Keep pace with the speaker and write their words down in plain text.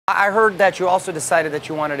I heard that you also decided that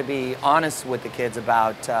you wanted to be honest with the kids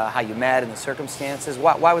about how you met and the circumstances.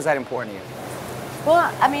 Why was that important to you?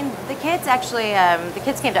 Well, I mean, the kids actually, the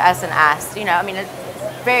kids came to us and asked, you know, I mean,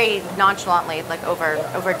 very nonchalantly, like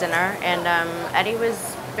over dinner, and Eddie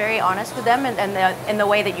was very honest with them, and in the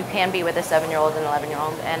way that you can be with a 7-year-old and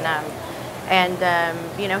 11-year-old, and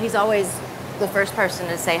you know, he's always the first person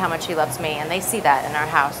to say how much he loves me, and they see that in our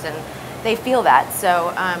house, and they feel that.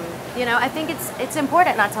 So, you know, I think it's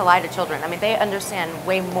important not to lie to children. I mean, they understand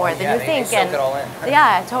way more than you think. They soak it all in.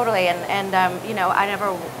 Yeah, totally. And you know,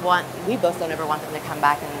 we both don't ever want them to come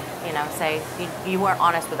back and, you know, say, you weren't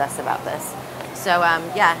honest with us about this. So,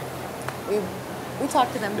 yeah, we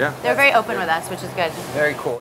talk to them. Yeah. They're very open with us, which is good. Very cool.